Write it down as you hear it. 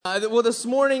This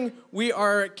morning we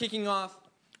are kicking off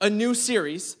a new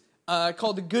series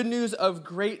called The Good News of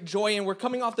Great Joy, and we're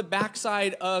coming off the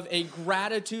backside of a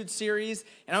gratitude series,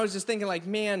 and I was just thinking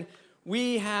man,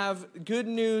 we have good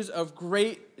news of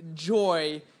great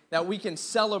joy that we can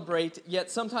celebrate,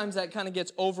 yet sometimes that kind of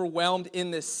gets overwhelmed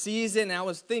in this season. And I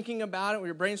was thinking about it,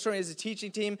 we were brainstorming as a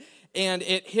teaching team, and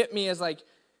it hit me as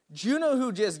do you know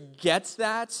who just gets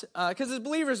that? Because as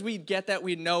believers, we get that,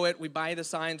 we know it, we buy the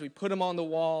signs, we put them on the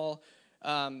wall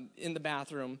in the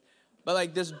bathroom.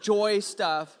 But this joy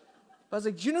stuff, I was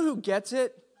do you know who gets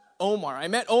it? Omar. I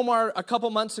met Omar a couple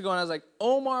months ago, and I was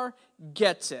Omar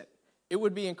gets it. It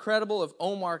would be incredible if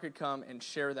Omar could come and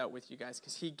share that with you guys,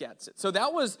 because he gets it. So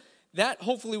that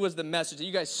hopefully was the message. That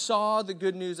you guys saw the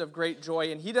good news of great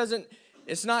joy, and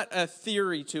it's not a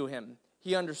theory to him.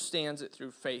 He understands it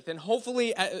through faith. And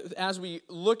hopefully, as we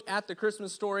look at the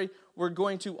Christmas story, we're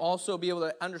going to also be able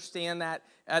to understand that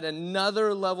at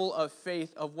another level of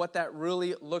faith of what that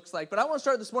really looks like. But I want to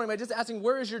start this morning by just asking,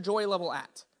 where is your joy level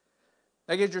at?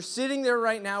 As you're sitting there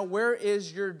right now, where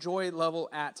is your joy level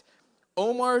at?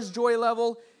 Omar's joy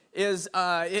level is,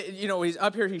 he's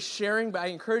up here, he's sharing, but I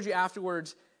encourage you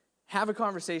afterwards, have a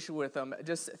conversation with him.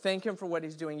 Just thank him for what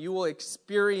he's doing. You will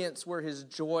experience where his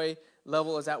joy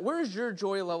level is at. Where is your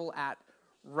joy level at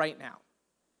right now?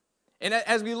 And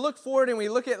as we look forward and we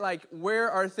look at where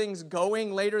are things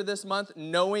going later this month,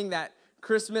 knowing that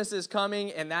Christmas is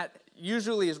coming, and that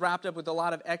usually is wrapped up with a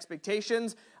lot of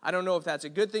expectations. I don't know if that's a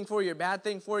good thing for you or a bad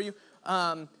thing for you.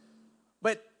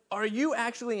 But are you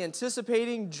actually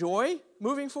anticipating joy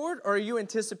moving forward, or are you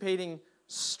anticipating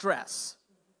stress?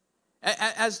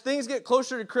 As things get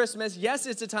closer to Christmas, yes,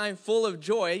 it's a time full of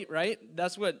joy, right?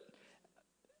 That's what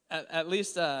at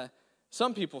least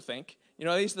some people think. At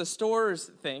least the stores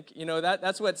think.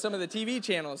 That's what some of the TV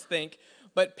channels think.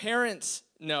 But parents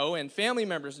know and family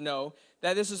members know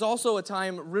that this is also a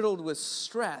time riddled with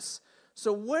stress.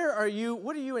 So what are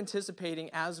you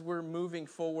anticipating as we're moving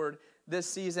forward this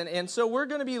season? And so we're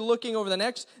going to be looking over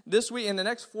this week, in the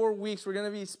next 4 weeks, we're going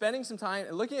to be spending some time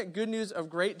looking at good news of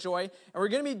great joy, and we're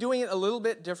going to be doing it a little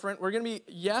bit different. We're going to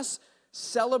be,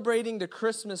 celebrating the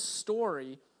Christmas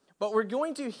story, but we're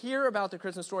going to hear about the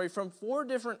Christmas story from 4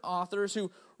 different authors who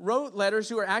wrote letters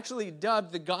who are actually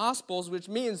dubbed the Gospels, which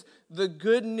means the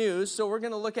good news. So we're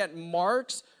going to look at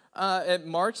Mark's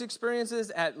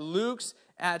experiences, at Luke's,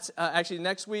 actually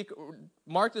next week,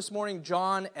 Mark this morning,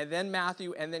 John, and then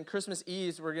Matthew, and then Christmas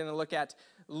Eve, we're going to look at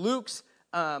Luke's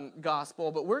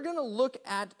gospel. But we're going to look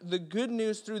at the good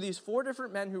news through these 4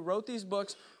 different men who wrote these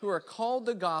books, who are called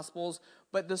the Gospels.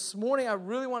 But this morning, I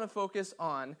really want to focus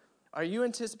on, are you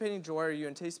anticipating joy, or are you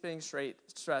anticipating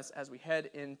stress as we head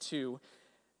into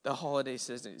the holiday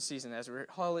season, as we're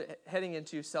heading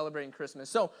into celebrating Christmas?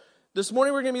 So this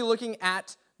morning, we're going to be looking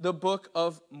at the book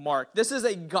of Mark. This is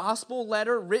a gospel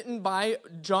letter written by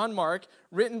John Mark,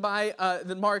 written by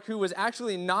the Mark, who was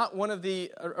actually not one of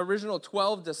the original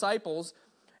 12 disciples.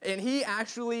 And he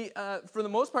actually, for the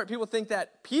most part, people think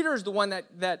that Peter's the one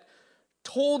that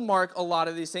told Mark a lot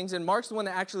of these things, and Mark's the one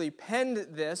that actually penned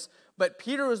this. But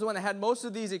Peter was the one that had most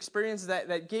of these experiences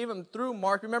that gave him through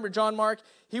Mark. Remember John Mark?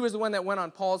 He was the one that went on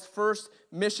Paul's first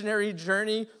missionary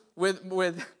journey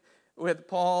with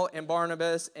Paul and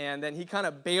Barnabas, and then he kind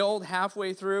of bailed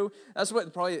halfway through. That's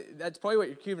probably what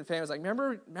your Cuban family was like.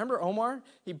 Remember Omar?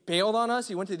 He bailed on us.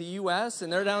 He went to the U.S.,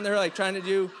 and they're down there trying to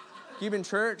do Cuban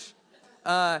church.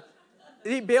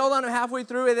 He bailed on him halfway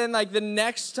through, and then the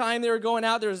next time they were going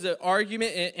out, there was an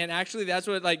argument, and actually that's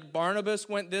what Barnabas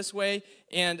went this way,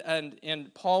 and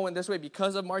Paul went this way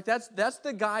because of Mark. That's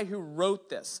the guy who wrote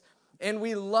this. And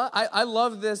I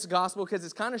love this gospel because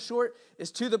it's kind of short,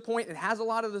 it's to the point, it has a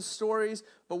lot of the stories,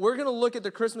 but we're going to look at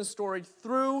the Christmas story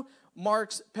through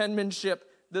Mark's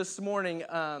penmanship this morning,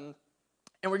 and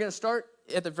we're going to start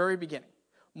at the very beginning.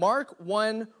 Mark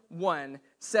 1:1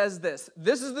 says this: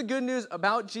 "This is the good news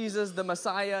about Jesus, the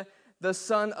Messiah, the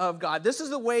Son of God." This is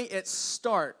the way it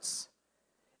starts.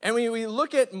 And when we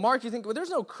look at Mark, you think, well, there's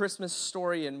no Christmas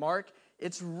story in Mark.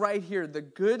 It's right here, the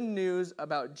good news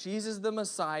about Jesus the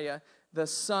Messiah, the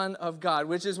Son of God,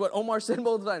 which is what Omar said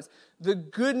multiple times. The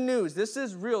good news, this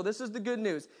is real, this is the good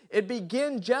news. It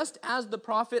began just as the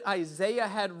prophet Isaiah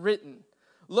had written.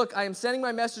 "Look, I am sending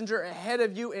my messenger ahead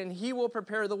of you, and he will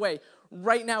prepare the way."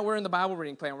 Right now, we're in the Bible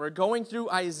reading plan. We're going through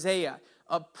Isaiah,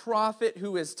 a prophet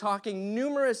who is talking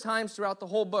numerous times throughout the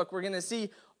whole book. We're going to see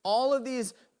all of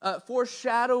these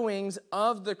foreshadowings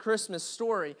of the Christmas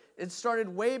story. It started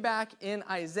way back in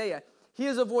Isaiah. He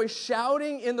is a voice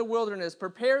shouting in the wilderness,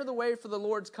 "Prepare the way for the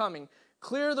Lord's coming.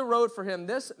 Clear the road for him."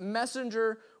 This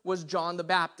messenger was John the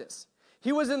Baptist.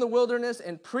 He was in the wilderness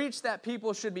and preached that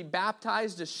people should be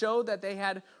baptized to show that they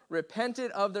had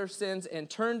repented of their sins and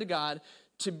turned to God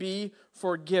to be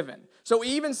forgiven. So we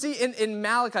even see in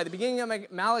Malachi, the beginning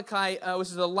of Malachi, which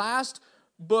is the last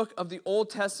book of the Old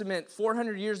Testament,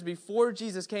 400 years before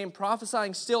Jesus came,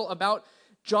 prophesying still about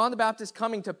John the Baptist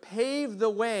coming to pave the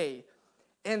way.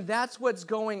 And that's what's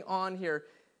going on here.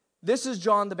 This is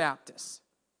John the Baptist.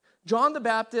 John the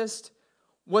Baptist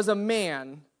was a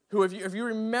man who, if you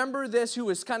remember this, who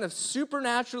was kind of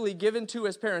supernaturally given to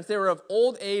his parents. They were of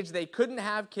old age. They couldn't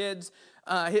have kids.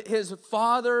 His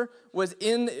father was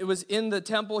in the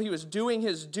temple. He was doing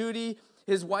his duty.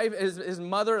 His wife, his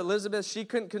mother, Elizabeth, she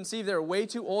couldn't conceive. They were way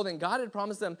too old, and God had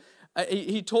promised them.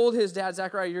 He told his dad,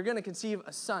 Zechariah, you're going to conceive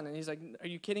a son. And he's like, are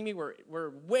you kidding me?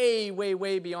 We're way, way,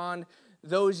 way beyond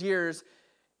those years.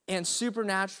 And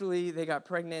supernaturally, they got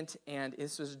pregnant, and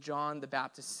this was John the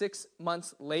Baptist. 6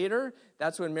 months later,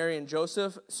 that's when Mary and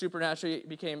Joseph supernaturally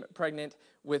became pregnant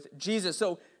with Jesus.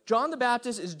 So John the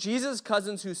Baptist is Jesus'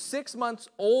 cousin who's 6 months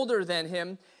older than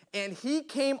him, and he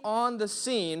came on the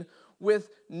scene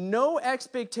with no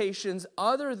expectations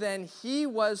other than he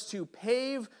was to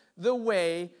pave the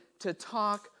way to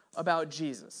talk about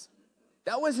Jesus.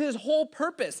 That was his whole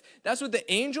purpose. That's what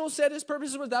the angel said his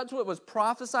purpose was. That's what was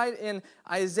prophesied in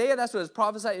Isaiah. That's what was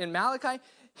prophesied in Malachi.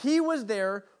 He was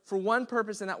there for one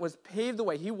purpose, and that was pave the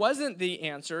way. He wasn't the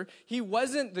answer. He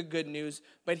wasn't the good news,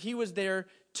 but he was there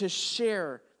to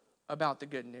share about the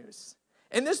good news.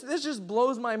 And this just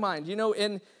blows my mind. You know,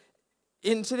 in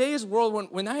today's world,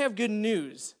 when I have good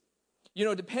news, you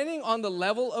know, depending on the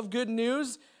level of good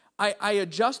news, I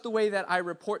adjust the way that I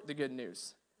report the good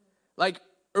news. Like,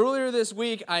 earlier this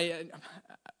week,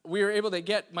 we were able to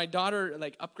get my daughter,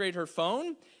 upgrade her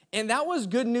phone, and that was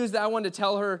good news that I wanted to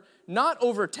tell her, not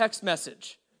over text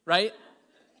message, right?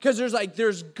 Because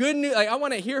there's good news. I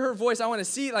want to hear her voice. I want to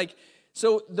see,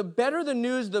 so the better the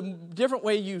news, the different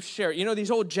way you share it. You know, these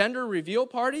whole gender reveal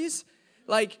parties,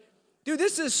 dude,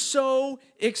 this is so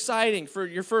exciting for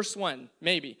your first one,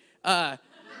 maybe.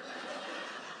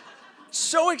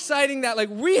 So exciting that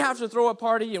we have to throw a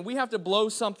party and we have to blow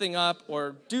something up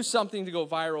or do something to go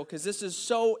viral because this is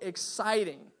so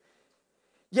exciting.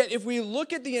 Yet if we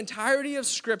look at the entirety of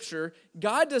Scripture,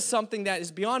 God does something that is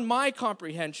beyond my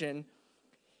comprehension.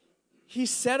 He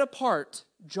set apart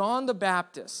John the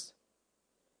Baptist,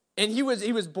 and he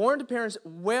was born to parents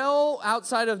well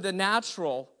outside of the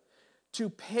natural to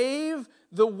pave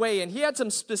the way. And he had some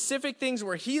specific things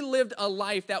where he lived a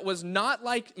life that was not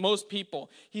like most people.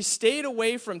 He stayed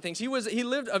away from things. He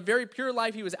lived a very pure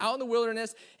life. He was out in the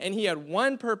wilderness, and he had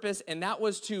one purpose, and that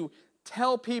was to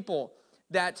tell people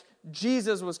that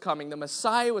Jesus was coming, the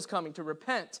Messiah was coming, to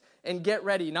repent and get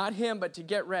ready. Not him, but to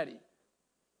get ready.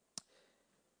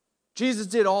 Jesus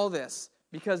did all this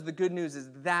because the good news is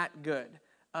that good.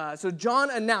 So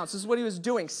John announced, this is what he was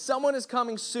doing. Someone is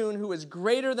coming soon who is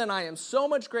greater than I am, so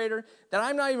much greater that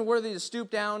I'm not even worthy to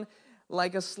stoop down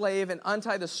like a slave and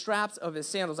untie the straps of his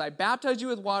sandals. I baptize you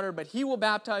with water, but he will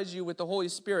baptize you with the Holy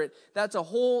Spirit. That's a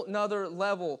whole nother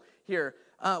level here.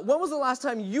 When was the last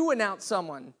time you announced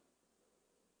someone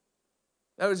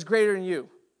that was greater than you?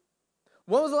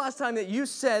 When was the last time that you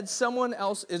said someone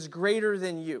else is greater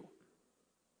than you?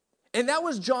 And that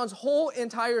was John's whole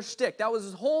entire shtick. That was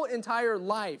his whole entire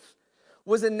life,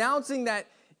 was announcing that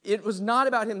it was not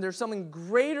about him. There's someone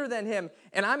greater than him.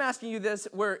 And I'm asking you this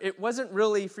where it wasn't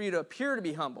really for you to appear to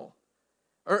be humble.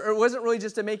 Or it wasn't really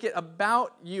just to make it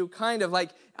about you, kind of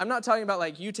I'm not talking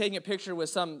about you taking a picture with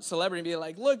some celebrity and being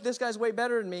like, look, this guy's way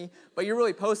better than me. But you're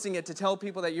really posting it to tell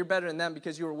people that you're better than them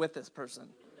because you were with this person,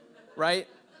 right?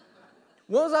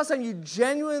 When was the last time you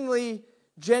genuinely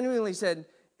said,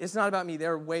 it's not about me,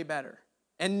 they're way better.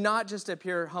 And not just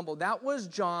appear humble. That was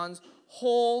John's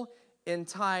whole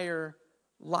entire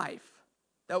life.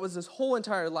 That was his whole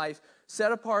entire life,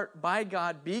 set apart by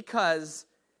God because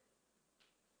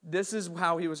this is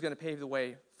how he was going to pave the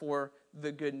way for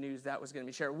the good news that was going to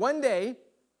be shared. One day,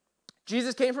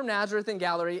 Jesus came from Nazareth in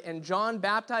Galilee, and John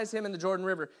baptized him in the Jordan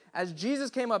River. As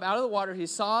Jesus came up out of the water, he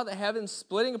saw the heavens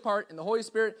splitting apart, and the Holy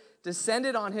Spirit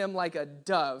descended on him like a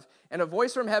dove. And a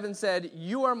voice from heaven said,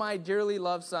 "You are my dearly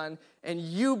loved Son, and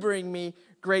you bring me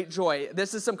great joy."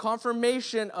 This is some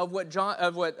confirmation of what John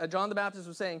the Baptist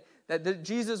was saying, that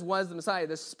Jesus was the Messiah.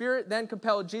 The Spirit then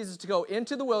compelled Jesus to go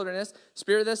into the wilderness.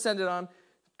 Spirit that descended on him,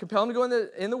 compelled him to go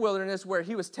in the wilderness, where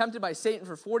he was tempted by Satan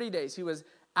for 40 days. He was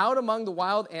out among the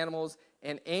wild animals,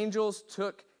 and angels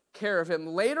took care of him.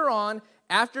 Later on,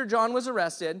 after John was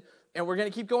arrested, and we're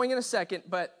going to keep going in a second,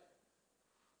 but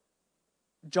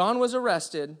John was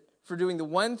arrested for doing the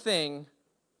one thing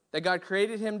that God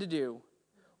created him to do,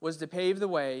 was to pave the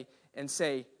way and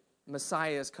say,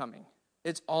 Messiah is coming.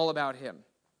 It's all about him.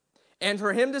 And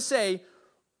for him to say,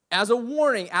 as a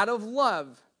warning, out of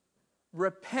love,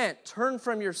 repent, turn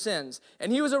from your sins.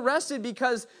 And he was arrested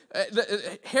because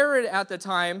Herod at the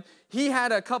time, he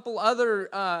had a couple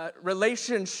other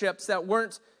relationships that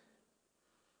weren't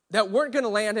going to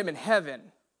land him in heaven.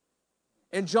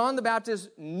 And John the Baptist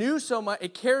knew so much,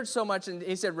 it cared so much, and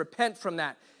he said, repent from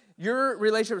that. Your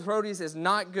relationship with Herodias is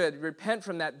not good. Repent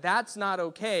from that. That's not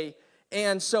okay.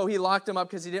 And so he locked him up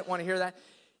because he didn't want to hear that.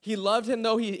 He loved him,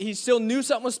 though. He still knew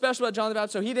something was special about John the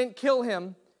Baptist, so he didn't kill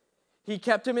him. He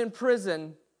kept him in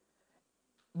prison.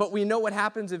 But we know what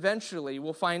happens eventually.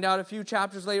 We'll find out a few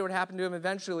chapters later what happened to him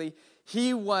eventually.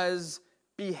 He was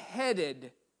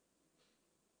beheaded.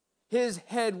 His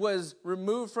head was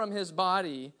removed from his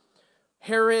body.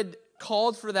 Herod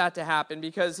called for that to happen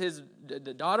because the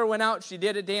daughter went out. She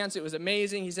did a dance. It was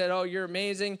amazing. He said, oh, you're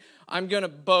amazing. I'm going to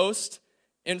boast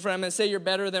in front of him and say you're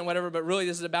better than whatever, but really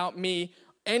this is about me.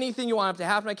 Anything you want, to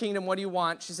half my kingdom, what do you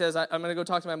want? She says, I'm going to go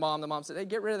talk to my mom. The mom said, hey,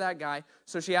 get rid of that guy.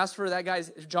 So she asked for that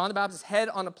guy's, John the Baptist's head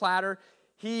on a platter.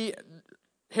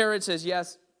 Herod says,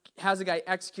 yes, has the guy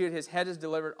executed. His head is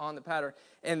delivered on the platter.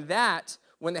 And that,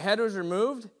 when the head was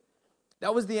removed,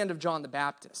 that was the end of John the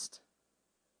Baptist.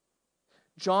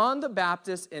 John the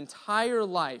Baptist's entire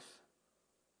life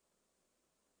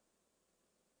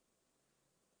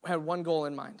had one goal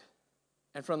in mind.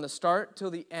 And from the start till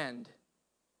the end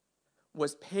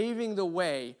was paving the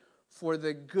way for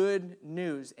the good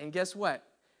news. And guess what?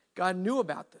 God knew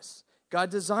about this. God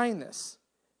designed this.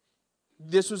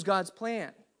 This was God's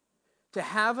plan. To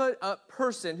have a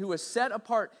person who was set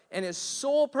apart and his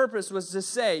sole purpose was to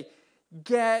say,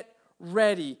 get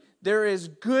ready. There is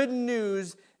good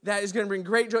news that is going to bring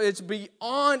great joy. It's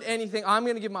beyond anything. I'm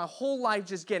going to give my whole life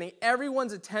just getting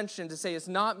everyone's attention to say it's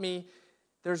not me.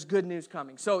 There's good news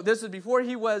coming. So this is before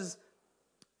he was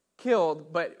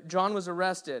killed, but John was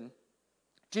arrested.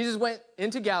 Jesus went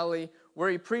into Galilee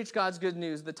where he preached God's good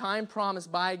news. The time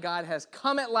promised by God has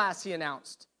come at last, he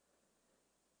announced.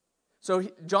 So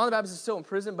John the Baptist is still in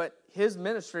prison, but his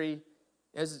ministry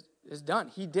is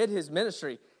done. He did his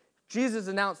ministry. Jesus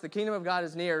announced the kingdom of God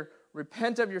is near.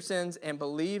 Repent of your sins and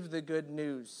believe the good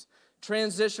news.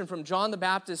 Transition from John the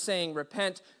Baptist saying,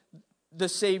 repent, the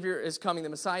Savior is coming, the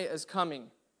Messiah is coming,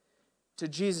 to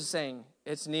Jesus saying,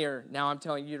 it's near. Now I'm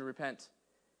telling you to repent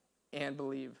and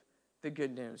believe the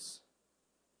good news.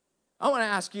 I want to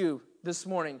ask you this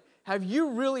morning, have you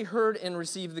really heard and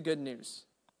received the good news?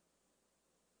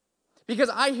 Because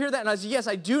I hear that and I say, yes,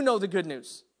 I do know the good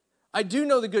news. I do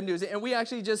know the good news. And we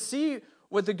actually just see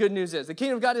what the good news is. The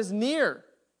kingdom of God is near.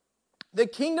 The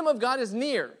kingdom of God is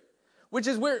near, which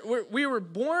is where we were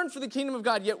born for the kingdom of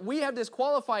God, yet we have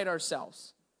disqualified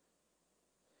ourselves.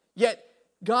 Yet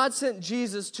God sent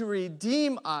Jesus to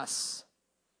redeem us.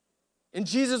 And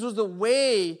Jesus was the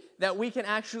way that we can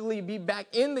actually be back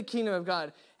in the kingdom of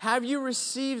God. Have you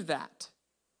received that?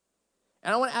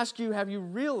 And I want to ask you, have you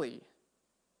really?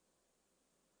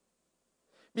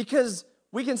 Because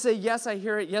we can say, yes, I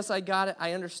hear it. Yes, I got it.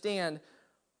 I understand.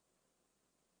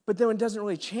 But then it doesn't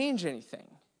really change anything.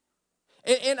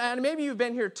 And maybe you've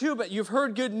been here too, but you've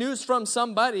heard good news from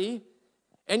somebody,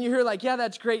 and you hear like, yeah,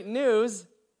 that's great news,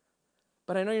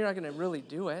 but I know you're not going to really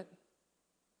do it.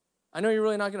 I know you're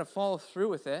really not going to follow through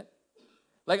with it.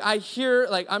 Like I hear,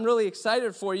 like I'm really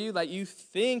excited for you, like you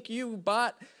think you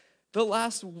bought the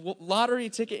last lottery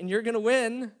ticket and you're going to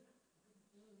win,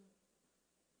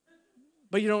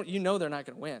 but you know they're not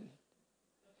going to win.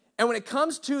 And when it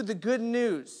comes to the good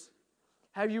news,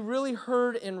 have you really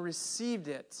heard and received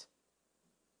it?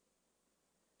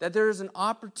 That there is an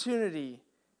opportunity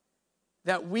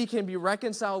that we can be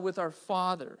reconciled with our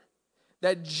Father.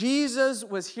 That Jesus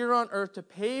was here on earth to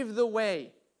pave the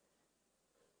way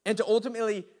and to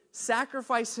ultimately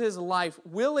sacrifice his life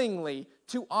willingly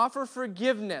to offer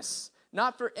forgiveness,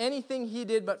 not for anything he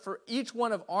did, but for each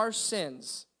one of our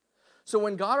sins. So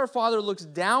when God our Father looks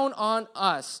down on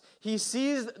us, he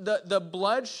sees the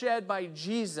blood shed by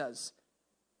Jesus,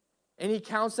 and he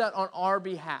counts that on our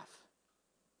behalf.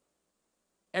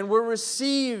 And we're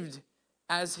received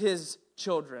as his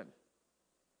children.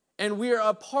 And we are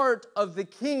a part of the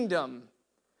kingdom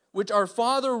which our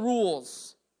Father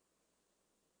rules.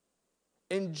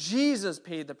 And Jesus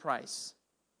paid the price,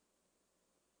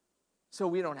 so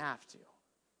we don't have to.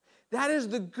 That is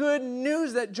the good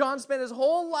news that John spent his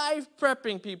whole life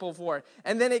prepping people for.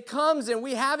 And then it comes and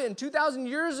we have it. And 2,000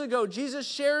 years ago, Jesus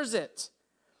shares it.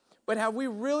 But have we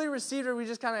really received it, or we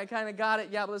just kind of got it?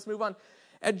 Yeah, but let's move on.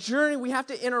 At Journey, we have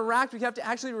to interact. We have to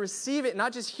actually receive it,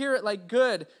 not just hear it like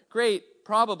good, great,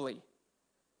 probably.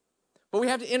 But we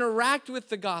have to interact with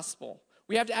the gospel.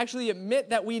 We have to actually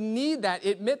admit that we need that,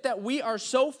 admit that we are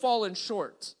so fallen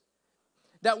short,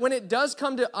 that when it does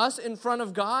come to us in front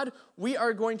of God, we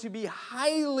are going to be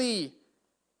highly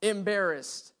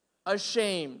embarrassed,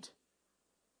 ashamed,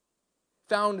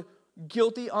 found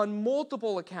guilty on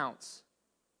multiple accounts,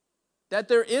 that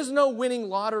there is no winning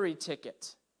lottery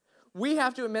ticket. We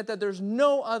have to admit that there's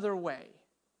no other way,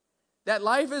 that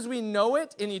life as we know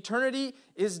it in eternity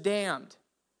is damned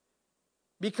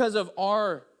because of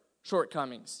our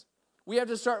shortcomings. We have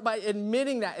to start by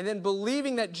admitting that and then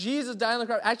believing that Jesus died on the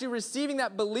cross, actually receiving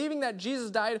that, believing that Jesus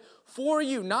died for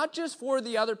you, not just for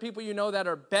the other people you know that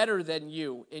are better than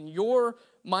you in your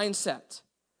mindset,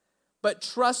 but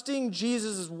trusting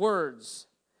Jesus' words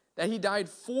that he died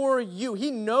for you.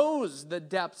 He knows the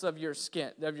depths of your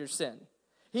sin.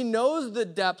 He knows the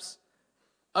depths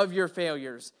of your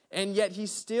failures, and yet he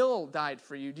still died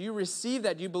for you. Do you receive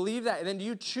that? Do you believe that? And then do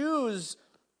you choose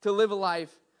to live a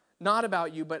life not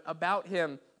about you, but about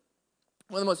him?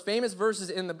 One of the most famous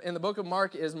verses in the book of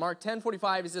Mark is Mark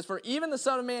 10:45. He says, "For even the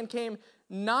Son of Man came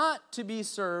not to be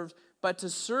served, but to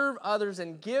serve others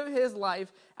and give his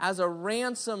life as a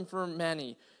ransom for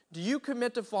many." Do you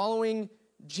commit to following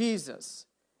Jesus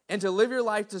and to live your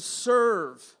life to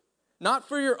serve, not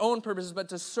for your own purposes, but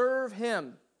to serve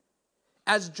him?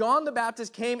 As John the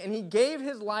Baptist came and he gave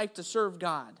his life to serve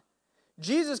God,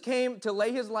 Jesus came to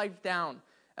lay his life down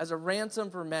as a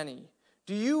ransom for many.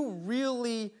 Do you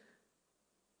really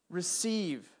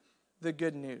receive the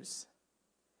good news?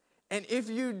 And if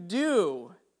you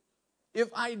do, if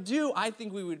I do, I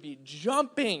think we would be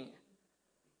jumping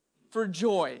for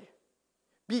joy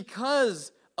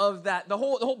because of that. The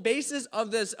whole basis of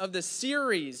this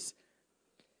series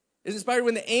is inspired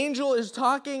when the angel is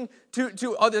talking to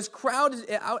this crowd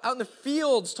out in the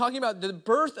fields, talking about the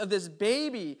birth of this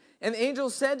baby. And the angel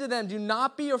said to them, "Do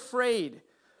not be afraid."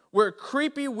 Where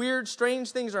creepy, weird,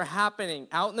 strange things are happening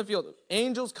out in the field,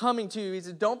 angels coming to you. He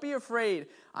said, "Don't be afraid.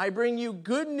 I bring you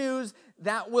good news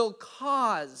that will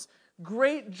cause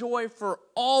great joy for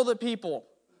all the people."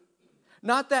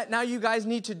 Not that now you guys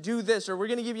need to do this or we're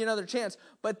going to give you another chance,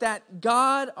 but that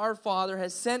God our Father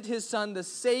has sent his Son, the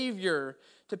Savior,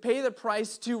 to pay the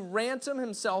price to ransom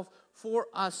himself for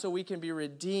us so we can be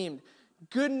redeemed.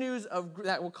 Good news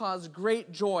that will cause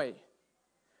great joy.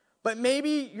 But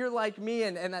maybe you're like me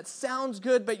and that sounds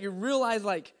good, but you realize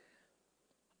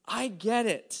I get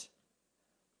it.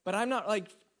 But I'm not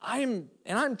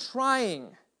I'm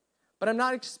trying, but I'm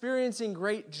not experiencing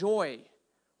great joy.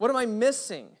 What am I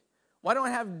missing? Why don't I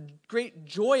have great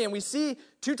joy? And we see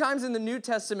 2 times in the New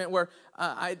Testament where,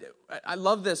 I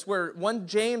love this, where one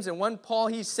James and one Paul,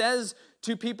 he says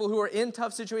to people who are in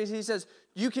tough situations, he says,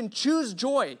 you can choose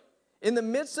joy. In the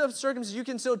midst of circumstances, you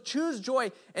can still choose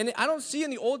joy. And I don't see in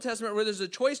the Old Testament where there's a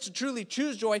choice to truly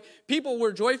choose joy. People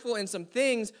were joyful in some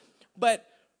things, but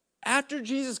after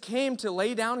Jesus came to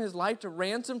lay down his life to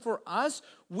ransom for us,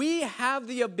 we have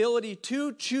the ability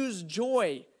to choose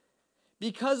joy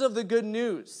because of the good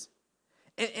news.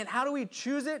 And how do we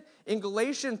choose it? In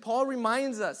Galatians, Paul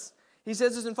reminds us. He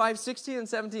says this in 5:16 and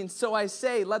 17. "So I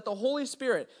say, let the Holy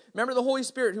Spirit," remember the Holy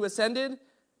Spirit who ascended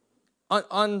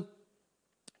on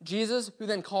Jesus, who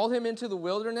then called him into the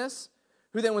wilderness,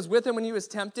 who then was with him when he was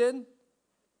tempted?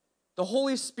 The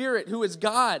Holy Spirit, who is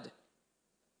God,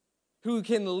 who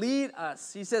can lead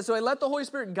us. He says, "So I let the Holy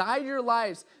Spirit guide your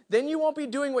lives. Then you won't be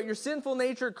doing what your sinful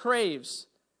nature craves."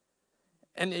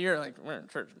 And you're like, "We're in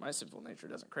church. My sinful nature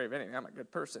doesn't crave anything. I'm a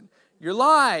good person." You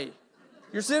lie.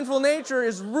 Your sinful nature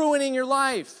is ruining your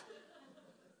life.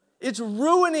 It's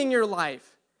ruining your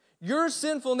life. Your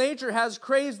sinful nature has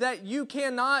craves that you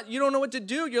don't know what to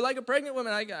do. You're like a pregnant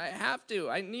woman. I have to.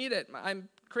 I need it. I'm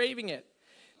craving it.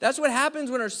 That's what happens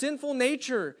when our sinful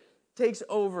nature takes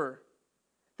over.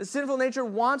 The sinful nature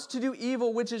wants to do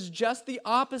evil, which is just the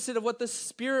opposite of what the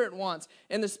Spirit wants.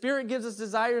 And the Spirit gives us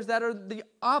desires that are the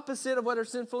opposite of what our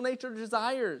sinful nature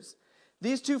desires.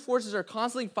 These two forces are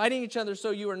constantly fighting each other, so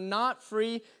you are not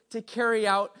free to carry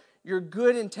out your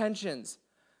good intentions.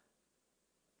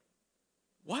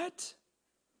 What?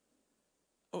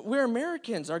 We're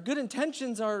Americans. Our good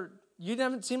intentions are, you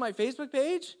haven't seen my Facebook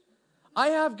page? I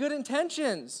have good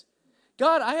intentions.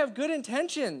 God, I have good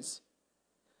intentions.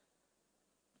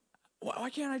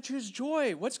 Why can't I choose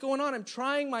joy? What's going on? I'm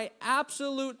trying my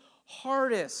absolute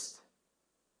hardest.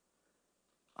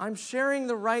 I'm sharing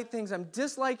the right things. I'm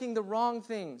disliking the wrong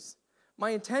things.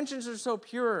 My intentions are so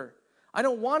pure. I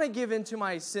don't want to give in to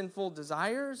my sinful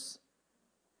desires.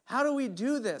 How do we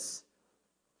do this?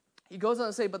 He goes on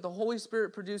to say, but the Holy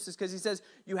Spirit produces, because he says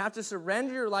you have to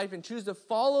surrender your life and choose to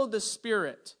follow the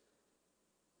Spirit.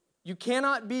 You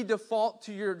cannot be default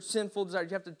to your sinful desires.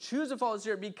 You have to choose to follow the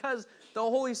Spirit because the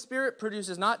Holy Spirit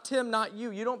produces, not Tim, not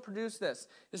you. You don't produce this.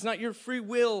 It's not your free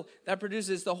will that produces.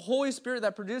 It's the Holy Spirit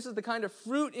that produces the kind of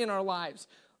fruit in our lives.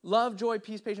 Love, joy,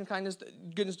 peace, patience, kindness,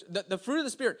 goodness, the fruit of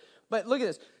the Spirit. But look at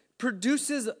this.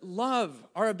 Produces love,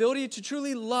 our ability to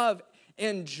truly love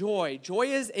and joy. Joy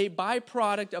is a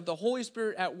byproduct of the Holy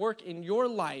Spirit at work in your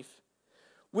life,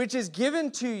 which is given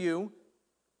to you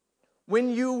when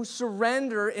you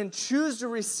surrender and choose to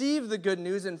receive the good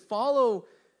news and follow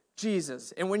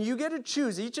Jesus. And when you get to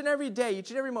choose each and every day, each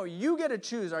and every moment, you get to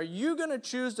choose. Are you going to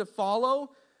choose to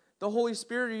follow the Holy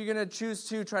Spirit, or are you going to choose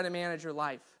to try to manage your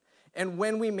life? And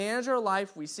when we manage our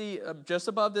life, we see just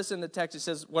above this in the text, it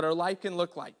says what our life can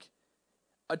look like.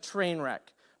 A train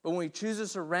wreck. But when we choose to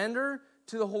surrender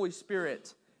to the Holy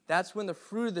Spirit, that's when the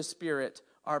fruit of the Spirit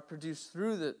are produced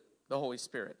through the Holy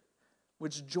Spirit,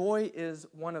 which joy is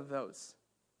one of those.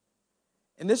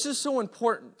 And this is so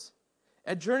important.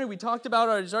 At Journey, we talked about,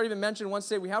 or it's already been mentioned once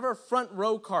today, we have our front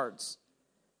row cards.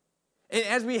 And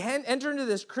as we enter into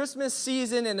this Christmas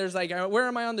season, and there's like, where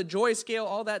am I on the joy scale,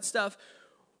 all that stuff,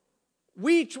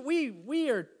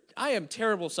 I am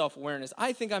terrible self-awareness.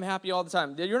 I think I'm happy all the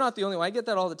time. You're not the only one. I get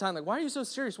that all the time. Like, why are you so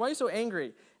serious? Why are you so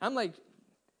angry? I'm like,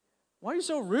 why are you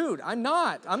so rude? I'm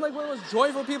not. I'm like one of the most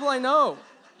joyful people I know.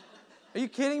 Are you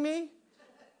kidding me?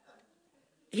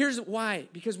 Here's why.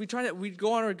 Because we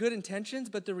go on our good intentions,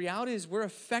 but the reality is we're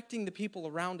affecting the people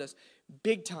around us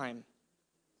big time.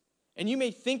 And you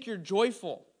may think you're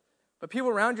joyful, but people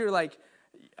around you are like,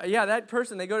 yeah, that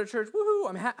person, they go to church, woohoo,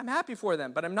 I'm happy for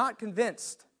them, but I'm not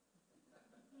convinced.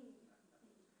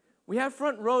 We have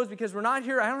front rows because we're not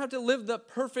here. I don't have to live the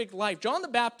perfect life. John the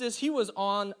Baptist, he was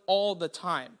on all the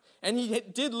time, and he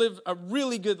did live a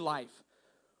really good life.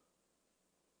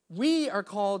 We are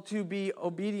called to be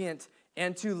obedient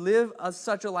and to live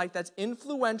such a life that's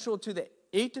influential to the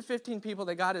 8 to 15 people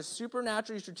that God has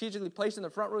supernaturally, strategically placed in the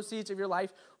front row seats of your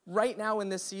life right now in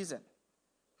this season.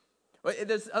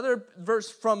 There's other verse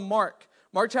from Mark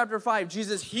chapter 5.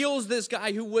 Jesus heals this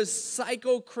guy who was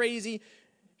psycho crazy,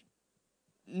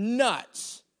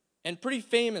 nuts, and pretty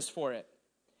famous for it.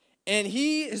 And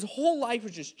his whole life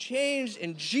was just changed,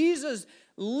 and Jesus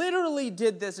literally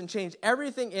did this and changed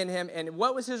everything in him. And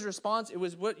what was his response? It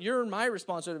was what your and my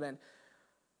response would have been.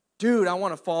 Dude, I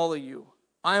want to follow you.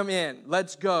 I'm in.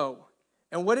 Let's go.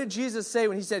 And what did Jesus say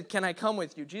when he said, can I come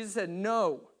with you? Jesus said,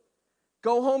 no.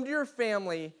 Go home to your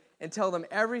family and tell them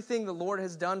everything the Lord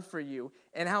has done for you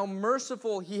and how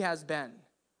merciful he has been.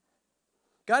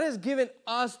 God has given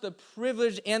us the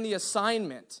privilege and the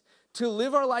assignment to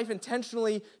live our life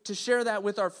intentionally, to share that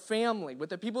with our family, with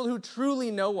the people who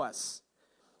truly know us.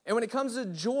 And when it comes to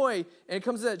joy and it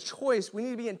comes to that choice, we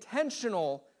need to be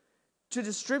intentional to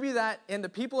distribute that, and the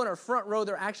people in our front row,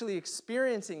 they're actually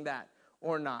experiencing that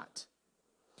or not.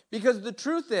 Because the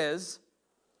truth is,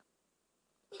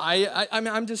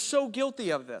 I'm just so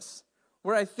guilty of this,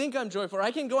 where I think I'm joyful.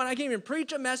 I can go and I can even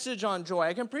preach a message on joy.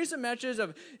 I can preach a message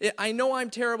of, I know I'm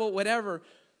terrible, whatever.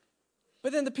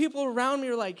 But then the people around me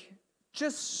are like,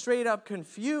 just straight up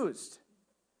confused.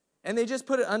 And they just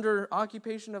put it under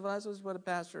occupation of, that's what a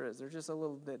pastor is. They're just a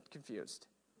little bit confused.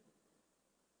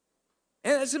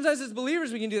 And sometimes as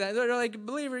believers we can do that. They're like,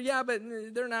 believer, yeah, but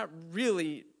they're not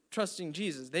really trusting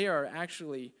Jesus. They are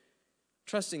actually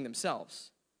trusting themselves.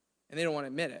 And they don't want to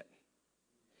admit it.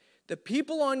 The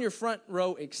people on your front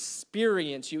row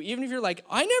experience you. Even if you're like,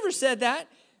 I never said that,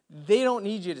 they don't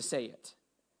need you to say it.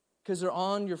 Because they're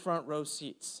on your front row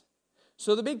seats.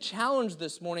 So the big challenge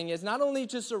this morning is not only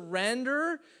to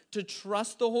surrender, to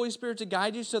trust the Holy Spirit to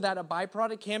guide you so that a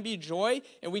byproduct can be joy,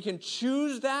 and we can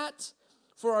choose that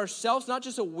for ourselves, not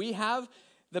just so we have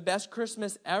the best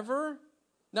Christmas ever,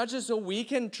 not just so we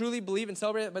can truly believe and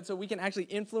celebrate it, but so we can actually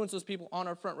influence those people on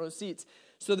our front row seats.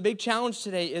 So the big challenge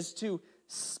today is to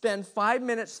spend 5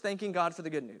 minutes thanking God for the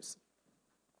good news.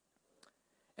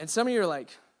 And some of you are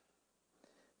like,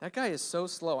 that guy is so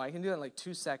slow. I can do that in like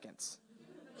 2 seconds.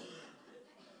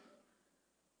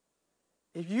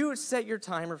 If you set your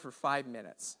timer for 5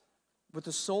 minutes with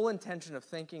the sole intention of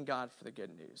thanking God for the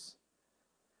good news,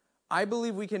 I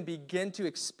believe we can begin to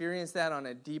experience that on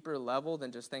a deeper level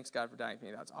than just thanks God for dying for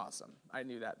me. That's awesome. I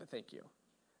knew that, but thank you.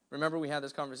 Remember we had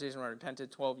this conversation when I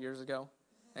repented 12 years ago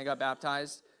and got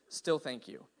baptized? Still thank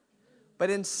you. But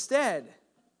instead,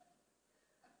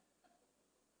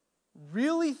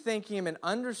 really thanking him and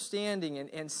understanding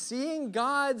and seeing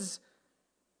God's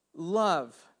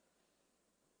love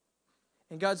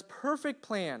and God's perfect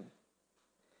plan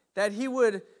that he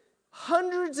would,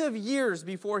 hundreds of years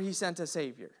before he sent a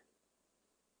Savior,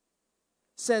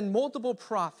 send multiple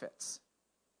prophets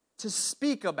to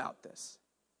speak about this.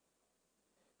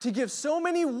 to give so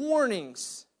many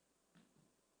warnings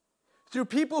through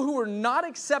people who were not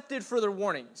accepted for their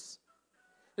warnings.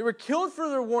 They were killed for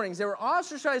their warnings. They were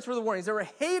ostracized for their warnings. They were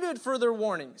hated for their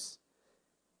warnings.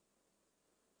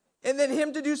 And then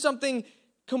him to do something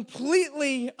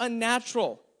completely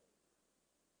unnatural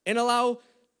and allow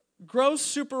gross,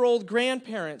 super old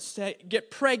grandparents to get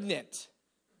pregnant.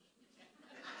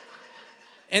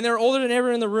 And they're older than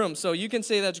everyone in the room, so you can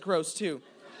say that's gross too.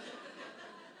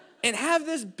 And have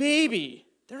this baby.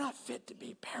 They're not fit to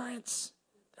be parents.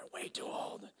 They're way too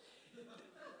old.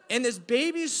 And this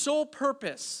baby's sole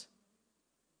purpose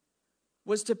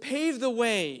was to pave the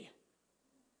way.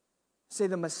 Say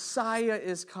the Messiah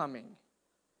is coming.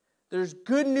 There's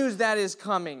good news that is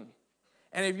coming.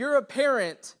 And if you're a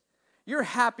parent, you're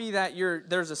happy that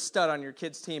there's a stud on your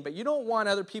kid's team, but you don't want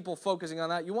other people focusing on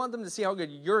that. You want them to see how good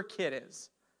your kid is.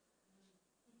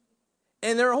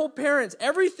 And their whole parents,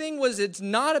 it's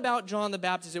not about John the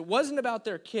Baptist. It wasn't about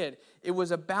their kid. It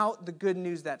was about the good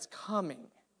news that's coming.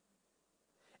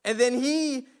 And then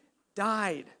he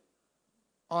died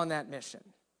on that mission.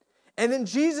 And then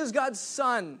Jesus, God's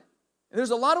son, and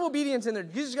there's a lot of obedience in there.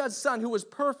 Jesus, God's son, who was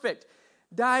perfect,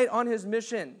 died on his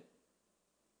mission.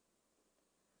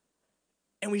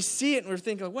 And we see it and we're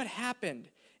thinking, what happened?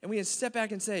 And we can step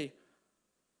back and say,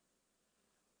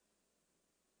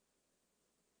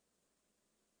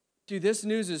 dude, this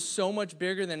news is so much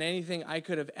bigger than anything I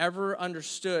could have ever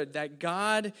understood. That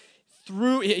God,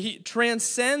 he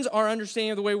transcends our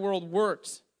understanding of the way the world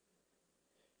works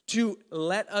to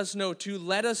let us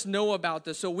know about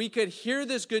this so we could hear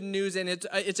this good news. And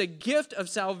it's a gift of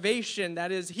salvation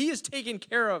that is, he is taken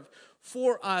care of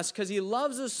for us because he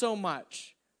loves us so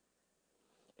much.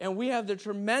 And we have the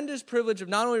tremendous privilege of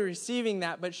not only receiving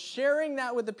that, but sharing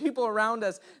that with the people around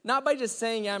us. Not by just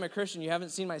saying, yeah, I'm a Christian. You haven't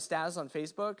seen my status on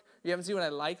Facebook. You haven't seen what I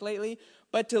like lately.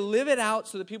 But to live it out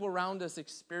so the people around us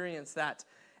experience that.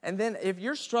 And then if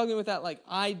you're struggling with that like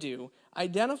I do,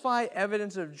 identify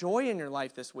evidence of joy in your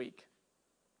life this week.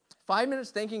 5 minutes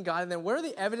thanking God. And then what are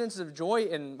the evidences of joy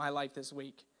in my life this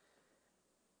week?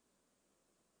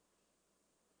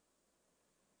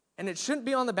 And it shouldn't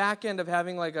be on the back end of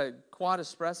having like a quad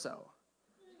espresso.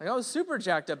 Like I was super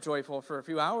jacked up joyful for a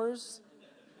few hours.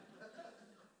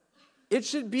 It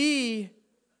should be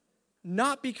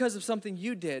not because of something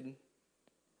you did,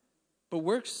 but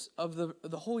works of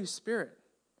the Holy Spirit.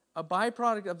 A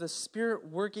byproduct of the Spirit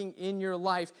working in your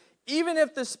life. Even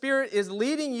if the Spirit is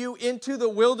leading you into the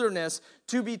wilderness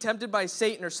to be tempted by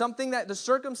Satan or something that the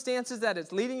circumstances that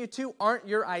it's leading you to aren't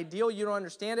your ideal, you don't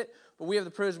understand it, but we have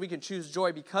the privilege we can choose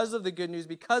joy because of the good news,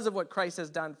 because of what Christ has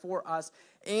done for us,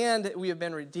 and we have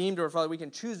been redeemed, or Father, we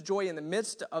can choose joy in the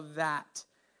midst of that.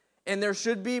 And there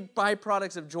should be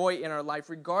byproducts of joy in our life,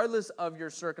 regardless of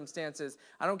your circumstances.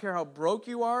 I don't care how broke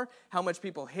you are, how much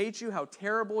people hate you, how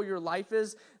terrible your life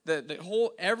is,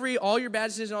 all your bad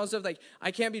decisions and all this stuff, like,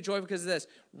 I can't be joyful because of this.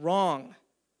 Wrong.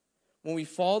 When we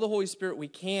follow the Holy Spirit, we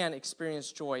can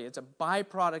experience joy. It's a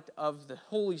byproduct of the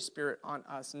Holy Spirit on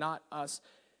us, not us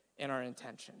and our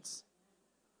intentions.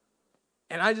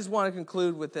 And I just want to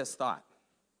conclude with this thought.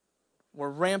 We're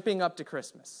ramping up to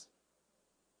Christmas.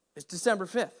 It's December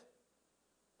 5th.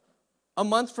 A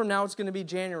month from now, it's going to be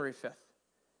January 5th.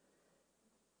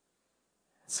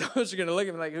 So you're going to look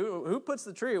at me like, who puts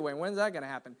the tree away? When's that going to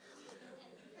happen?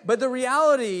 But the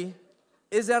reality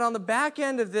is that on the back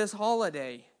end of this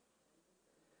holiday,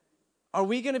 are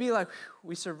we going to be like,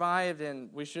 we survived and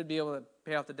we should be able to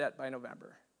pay off the debt by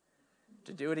November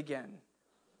to do it again?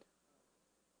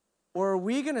 Or are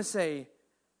we going to say,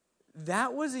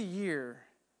 that was a year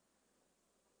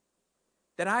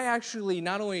that I actually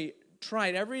not only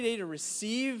tried every day to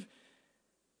receive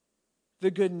the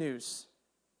good news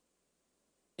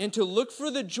and to look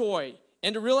for the joy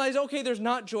and to realize, okay, there's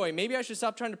not joy. Maybe I should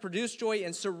stop trying to produce joy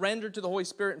and surrender to the Holy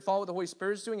Spirit and follow what the Holy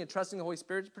Spirit is doing and trusting the Holy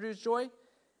Spirit to produce joy.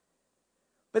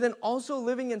 But then also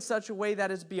living in such a way that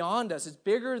is beyond us. It's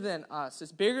bigger than us.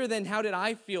 It's bigger than how did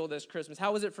I feel this Christmas?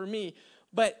 How was it for me?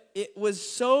 But it was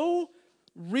so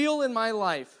real in my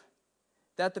life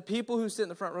that the people who sit in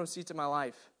the front row seats of my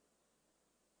life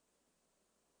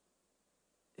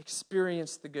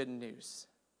experienced the good news.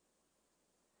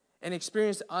 And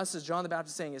experienced us, as John the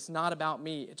Baptist saying, it's not about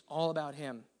me, it's all about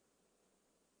him.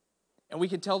 And we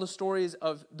can tell the stories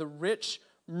of the rich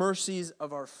mercies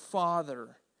of our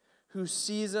Father who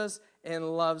sees us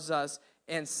and loves us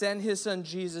and sent his son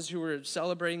Jesus, who we're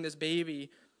celebrating this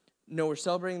baby. No, we're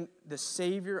celebrating the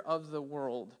Savior of the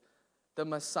world, the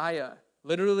Messiah,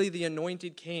 literally the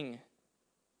anointed King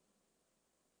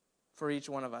for each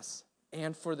one of us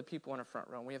and for the people in our front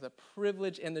row. And we have the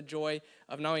privilege and the joy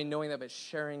of not only knowing that, but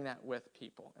sharing that with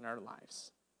people in our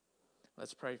lives.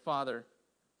 Let's pray. Father,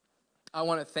 I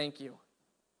want to thank you.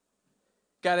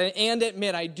 God, and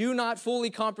admit I do not fully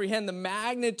comprehend the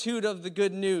magnitude of the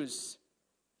good news.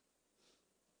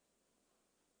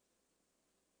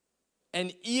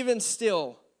 And even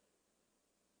still,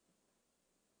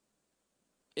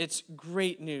 it's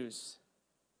great news.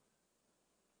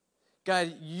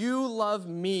 God, you love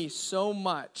me so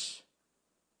much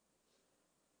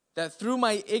that through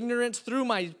my ignorance, through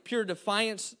my pure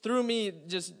defiance, through me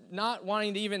just not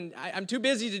wanting to even, I'm too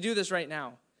busy to do this right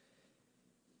now.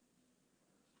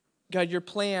 God, your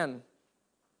plan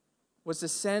was to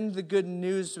send the good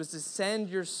news, was to send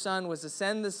your Son, was to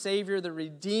send the Savior, the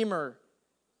Redeemer,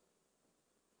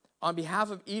 on behalf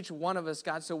of each one of us,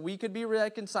 God, so we could be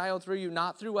reconciled through you,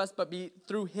 not through us, but be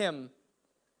through him.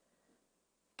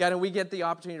 God, and we get the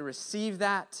opportunity to receive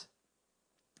that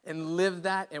and live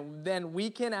that, and then we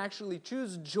can actually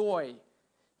choose joy,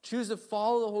 choose to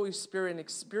follow the Holy Spirit and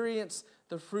experience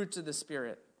the fruits of the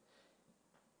Spirit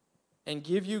and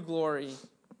give you glory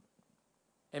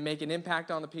and make an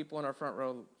impact on the people in our front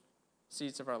row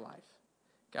seats of our life.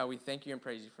 God, we thank you and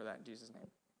praise you for that in Jesus' name.